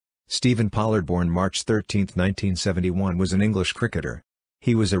Stephen Pollard, born March 13, 1971, was an English cricketer.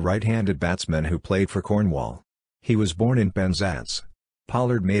 He was a right-handed batsman who played for Cornwall. He was born in Penzance.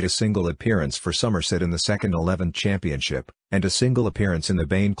 Pollard made a single appearance for Somerset in the Second 11 Championship, and a single appearance in the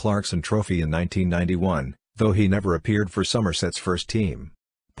Bain-Clarkson Trophy in 1991, though he never appeared for Somerset's first team.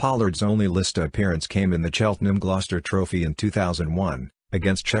 Pollard's only list appearance came in the Cheltenham-Gloucester Trophy in 2001,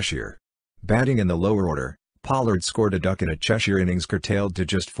 against Cheshire. Batting in the lower order, Pollard scored a duck in a Cheshire innings curtailed to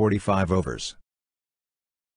just 45 overs.